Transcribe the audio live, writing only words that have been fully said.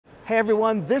Hey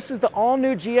everyone, this is the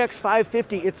all-new GX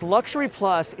 550. It's luxury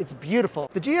plus, it's beautiful.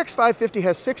 The GX 550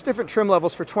 has 6 different trim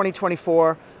levels for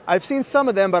 2024. I've seen some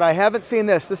of them, but I haven't seen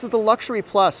this. This is the luxury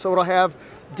plus, so it'll have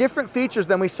different features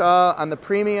than we saw on the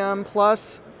premium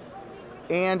plus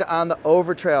and on the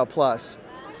Overtrail plus.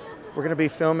 We're gonna be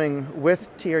filming with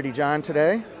TRD John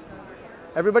today.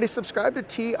 Everybody subscribe to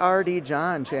TRD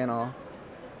John channel.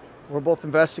 We're both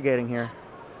investigating here.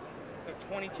 So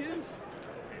 22s.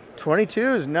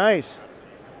 22s, nice.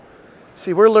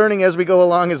 See, we're learning as we go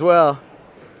along as well.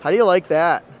 How do you like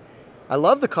that? I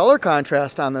love the color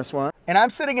contrast on this one. And I'm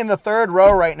sitting in the 3rd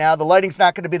row right now. The lighting's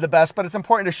not going to be the best, but it's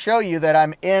important to show you that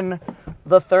I'm in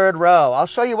the 3rd row. I'll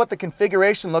show you what the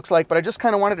configuration looks like, but I just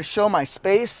kind of wanted to show my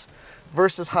space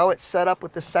versus how it's set up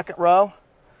with the 2nd row.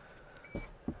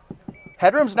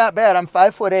 Headroom's not bad. I'm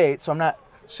 5'8", so I'm not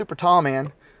super tall,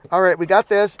 man. All right, we got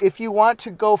this. If you want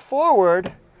to go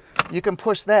forward, you can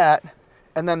push that,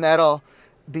 and then that'll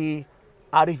be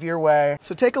out of your way.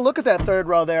 So take a look at that 3rd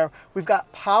row there. We've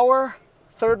got power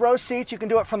 3rd row seats. You can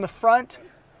do it from the front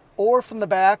or from the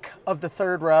back of the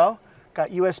 3rd row. Got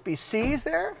USB-Cs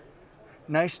there.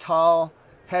 Nice tall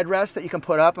headrest that you can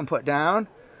put up and put down.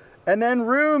 And then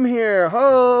room here,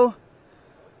 ho!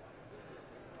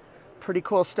 Pretty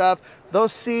cool stuff.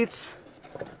 Those seats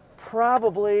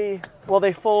probably, well,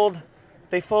 they fold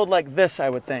like this, I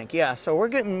would think. Yeah, so we're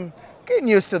getting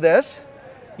used to this.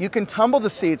 You can tumble the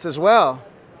seats as well.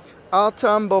 I'll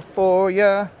tumble for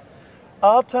you.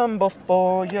 I'll tumble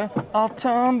for you. I'll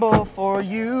tumble for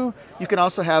you. You can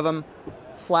also have them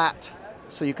flat,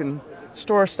 so you can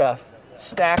store stuff,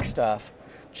 stack stuff,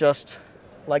 just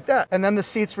like that. And then the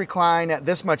seats recline at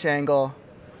this much angle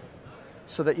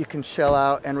so that you can chill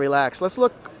out and relax. Let's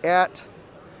look at,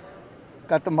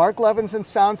 got the Mark Levinson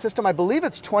sound system. I believe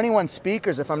it's 21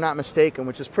 speakers if I'm not mistaken,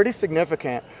 which is pretty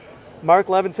significant. Mark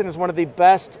Levinson is one of the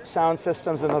best sound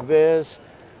systems in the biz.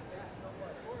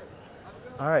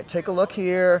 All right, take a look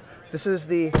here. This is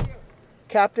the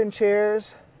captain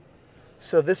chairs.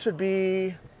 So this would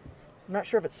be, I'm not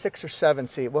sure if it's 6 or 7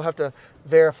 seat. We'll have to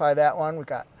verify that one. We've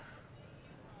got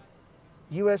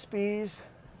USBs,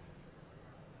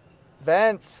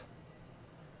 vents.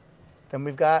 Then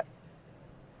we've got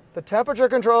the temperature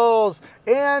controls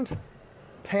and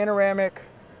panoramic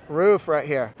roof right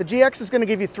here. The GX is going to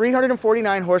give you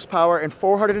 349 horsepower and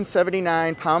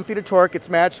 479 pound-feet of torque. It's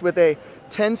matched with a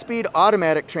 10-speed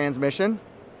automatic transmission.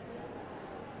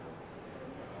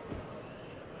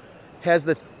 Has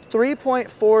the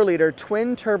 3.4-liter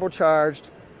twin turbocharged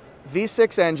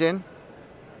V6 engine.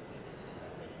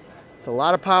 It's a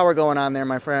lot of power going on there,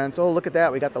 my friends. Oh, look at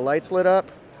that. We got the lights lit up.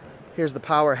 Here's the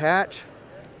power hatch.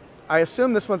 I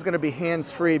assume this one's going to be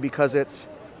hands-free because it's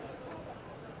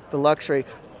the luxury.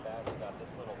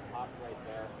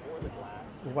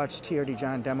 We'll watch TRD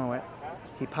John demo it.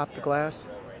 He popped the glass.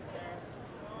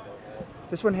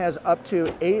 This one has up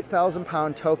to 8,000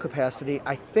 pound tow capacity.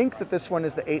 I think that this one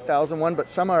is the 8,000 one, but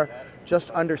some are just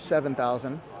under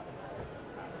 7,000.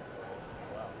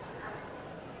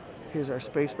 Here's our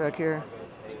space back here.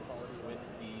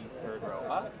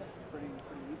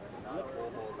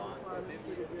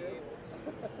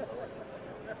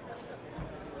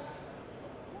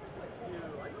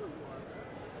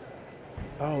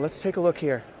 Oh, let's take a look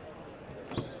here.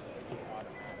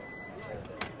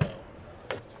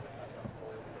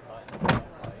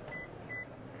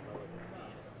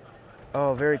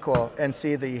 Oh, very cool. And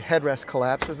see the headrest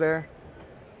collapses there.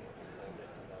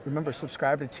 Remember,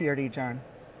 subscribe to TRD John.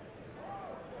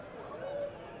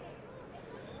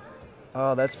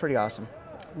 Oh, that's pretty awesome.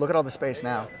 Look at all the space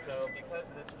now. So because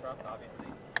this truck obviously,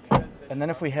 and then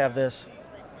if we have this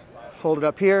folded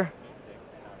up here,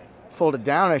 folded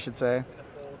down, I should say.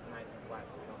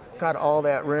 Got all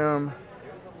that room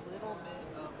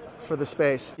for the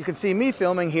space. You can see me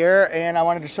filming here, and I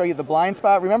wanted to show you the blind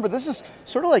spot. Remember, this is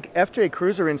sort of like FJ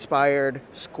Cruiser inspired,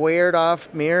 squared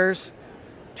off mirrors,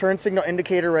 turn signal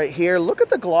indicator right here. Look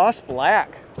at the gloss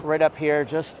black right up here,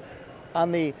 just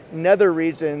on the nether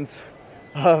regions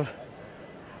of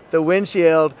the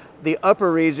windshield, the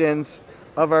upper regions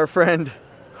of our friend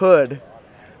hood.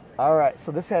 All right,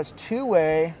 so this has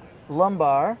 2-way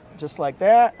lumbar, just like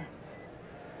that.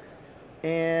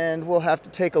 And we'll have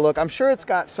to take a look. I'm sure it's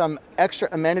got some extra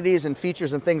amenities and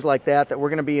features and things like that that we're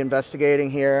going to be investigating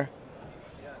here.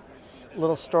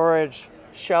 Little storage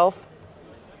shelf.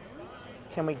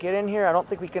 Can we get in here? I don't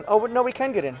think we can. Oh, no, we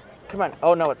can get in. Come on.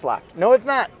 Oh, no, it's locked. No, it's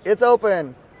not. It's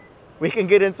open. We can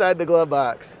get inside the glove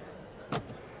box.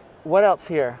 What else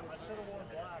here?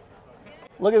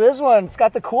 Look at this one. It's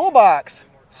got the cool box.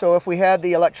 So if we had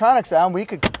the electronics on, we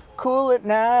could cool it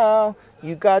now.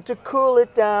 You got to cool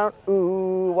it down.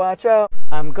 Ooh, watch out.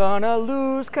 I'm gonna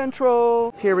lose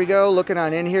control. Here we go. Looking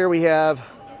on in here, we have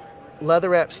leather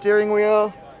wrap steering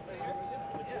wheel,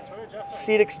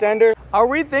 seat extender. Are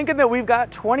we thinking that we've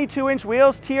got 22-inch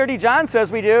wheels? TRD John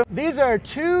says we do. These are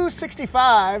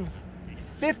 265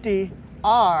 50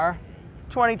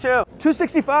 R22.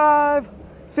 265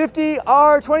 50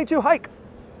 R22 hike.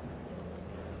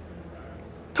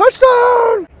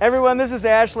 Touchdown! Everyone, this is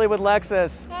Ashley with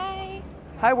Lexus. Hi.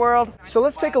 Hi, world. So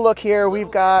let's take a look here.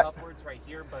 We've got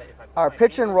our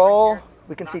pitch and roll.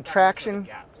 We can see traction.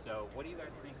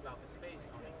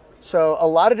 So a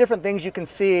lot of different things you can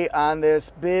see on this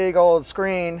big old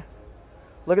screen.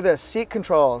 Look at this, seat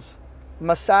controls,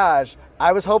 massage.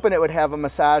 I was hoping it would have a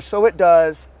massage, so it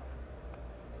does.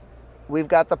 We've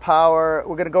got the power.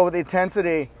 We're gonna go with the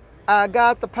intensity. I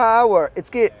got the power. It's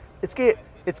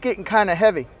getting kind of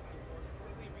heavy.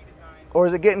 Or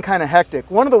is it getting kind of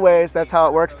hectic? One of the ways, that's how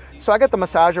it works. So I got the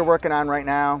massager working on right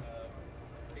now.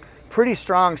 Pretty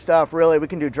strong stuff, really. We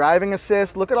can do driving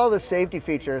assist. Look at all the safety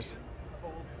features.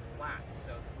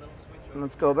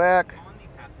 Let's go back.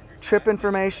 Trip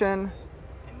information.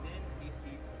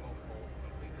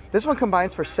 This one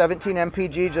combines for 17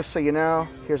 mpg, just so you know.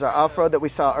 Here's our off-road that we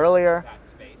saw earlier.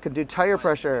 Can do tire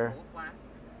pressure.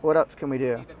 What else can we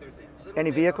do?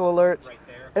 Any vehicle alerts.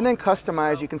 And then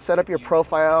customize. You can set up your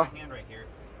profile.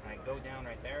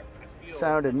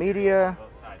 Sound and media.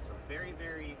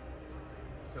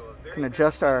 Can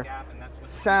adjust our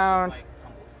sound.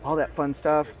 All that fun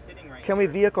stuff. Can we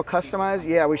vehicle customize?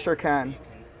 Yeah, we sure can.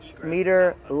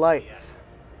 Meter, lights,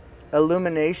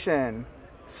 illumination.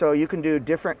 So you can do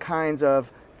different kinds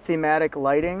of thematic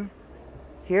lighting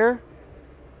here.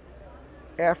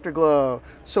 Afterglow.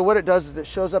 So what it does is it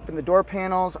shows up in the door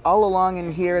panels all along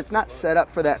in here. It's not set up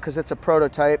for that because it's a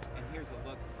prototype. And here's a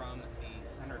look from the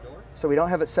center door. So we don't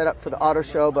have it set up for the auto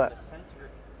show, but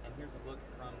and here's a look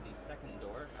from the second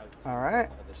door. all right.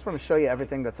 Just want to show you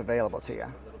everything that's available to you.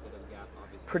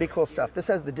 Pretty cool stuff. This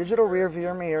has the digital rear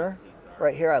view mirror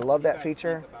right here. I love that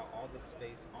feature.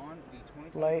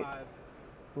 Light.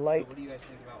 So what do you guys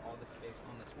think about all the space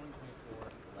on the 2024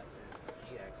 Lexus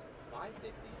GX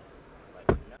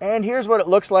 550? And here's what it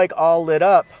looks like all lit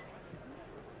up.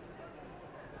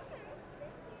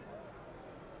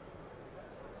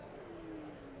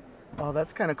 Oh,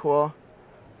 that's kind of cool.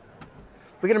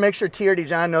 We gotta make sure TRD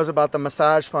John knows about the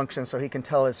massage function so he can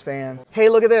tell his fans. Hey,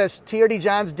 look at this. TRD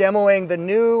John's demoing the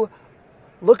new,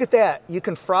 look at that. You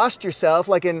can frost yourself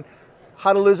like in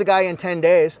How to Lose a Guy in 10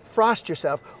 Days. Frost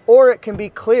yourself. Or it can be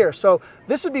clear. So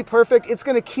this would be perfect. It's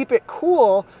gonna keep it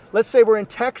cool. Let's say we're in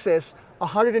Texas,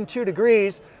 102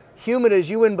 degrees, humid as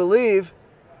you wouldn't believe.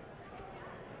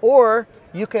 Or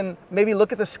you can maybe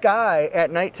look at the sky at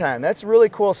nighttime. That's really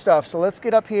cool stuff. So let's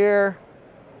get up here.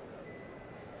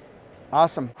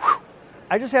 Awesome.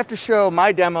 I just have to show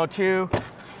my demo too.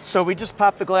 So we just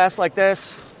pop the glass like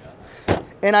this.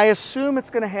 And I assume it's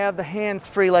gonna have the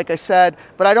hands-free like I said,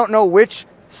 but I don't know which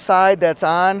side that's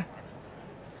on.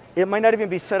 It might not even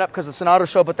be set up because it's an auto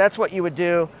show, but that's what you would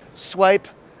do. Swipe,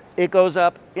 it goes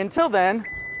up. Until then,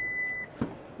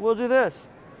 we'll do this.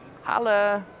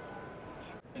 Holla.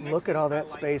 Look at all that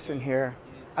space in here.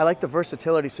 I like the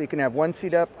versatility, so you can have one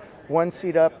seat up, one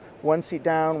seat up, one seat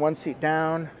down, one seat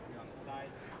down.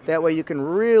 That way you can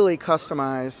really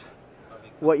customize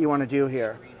what you want to do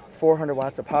here. 400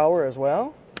 watts of power as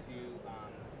well.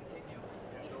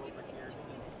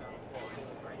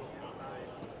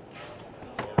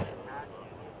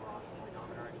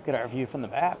 Get our view from the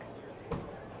back.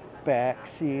 Back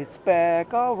seats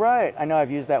back. All right. I know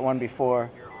I've used that one before,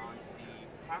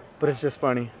 but it's just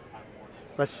funny.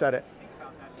 Let's shut it.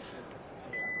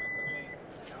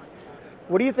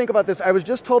 What do you think about this? I was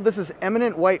just told this is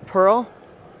eminent white pearl.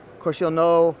 Of course, you'll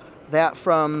know that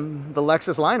from the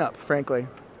Lexus lineup, frankly.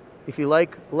 If you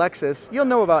like Lexus, you'll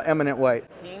know about eminent white.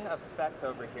 King of specs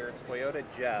over here, Toyota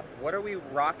Jeff. What are we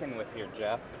rocking with here,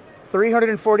 Jeff?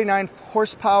 349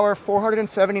 horsepower,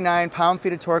 479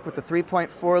 pound-feet of torque with the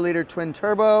 3.4-liter twin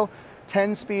turbo,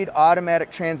 10-speed automatic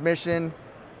transmission.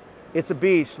 It's a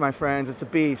beast, my friends. It's a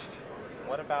beast.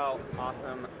 What about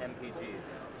awesome MPGs?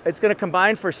 It's going to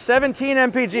combine for 17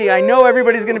 mpg. Woo! I know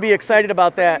everybody's going to be excited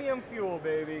about that. Premium fuel,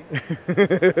 baby.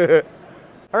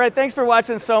 All right, thanks for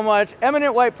watching so much.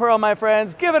 Eminent White Pearl, my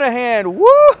friends. Give it a hand.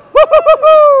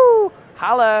 Woo!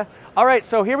 Holla. All right,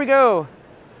 so here we go.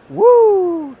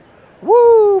 Woo!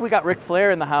 Woo! We got Ric Flair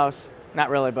in the house.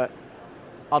 Not really, but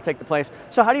I'll take the place.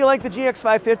 So how do you like the GX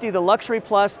 550, the Luxury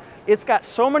Plus? It's got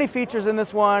so many features in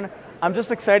this one. I'm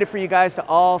just excited for you guys to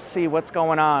all see what's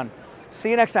going on. See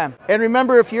you next time. And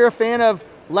remember, if you're a fan of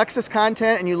Lexus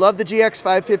content and you love the GX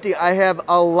 550, I have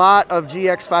a lot of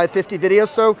GX 550 videos,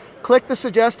 so click the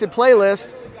suggested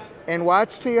playlist and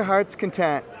watch to your heart's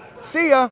content. See ya!